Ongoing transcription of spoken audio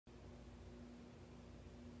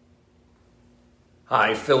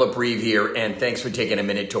Hi, Philip Reeve here, and thanks for taking a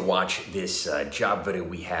minute to watch this job video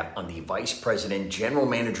we have on the Vice President General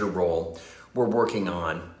Manager role we're working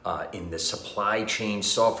on in the supply chain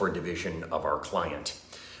software division of our client.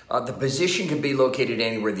 The position can be located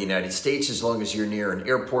anywhere in the United States as long as you're near an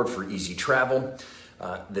airport for easy travel.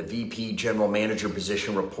 The VP General Manager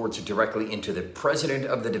position reports directly into the President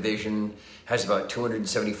of the division, has about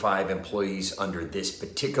 275 employees under this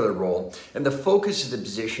particular role, and the focus of the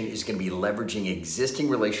position is going to be leveraging existing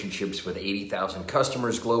relationships with 80,000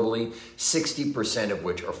 customers globally, 60% of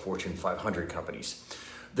which are Fortune 500 companies.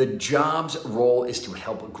 The job's role is to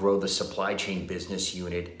help grow the supply chain business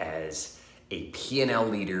unit as a P&L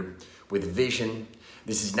leader with vision.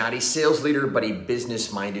 This is not a sales leader, but a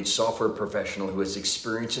business-minded software professional who has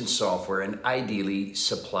experience in software and ideally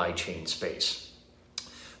supply chain space.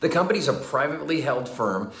 The company is a privately held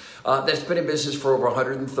firm that's been in business for over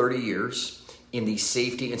 130 years in the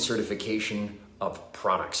safety and certification of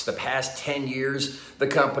products. The past 10 years, the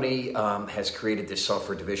company has created this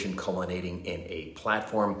software division culminating in a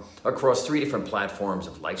platform across 3 different platforms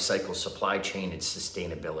of lifecycle, supply chain, and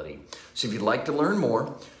sustainability. So if you'd like to learn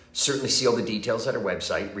more, certainly see all the details at our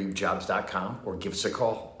website, reevejobs.com, or give us a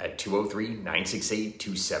call at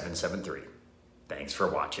 203-968-2773. Thanks for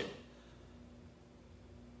watching.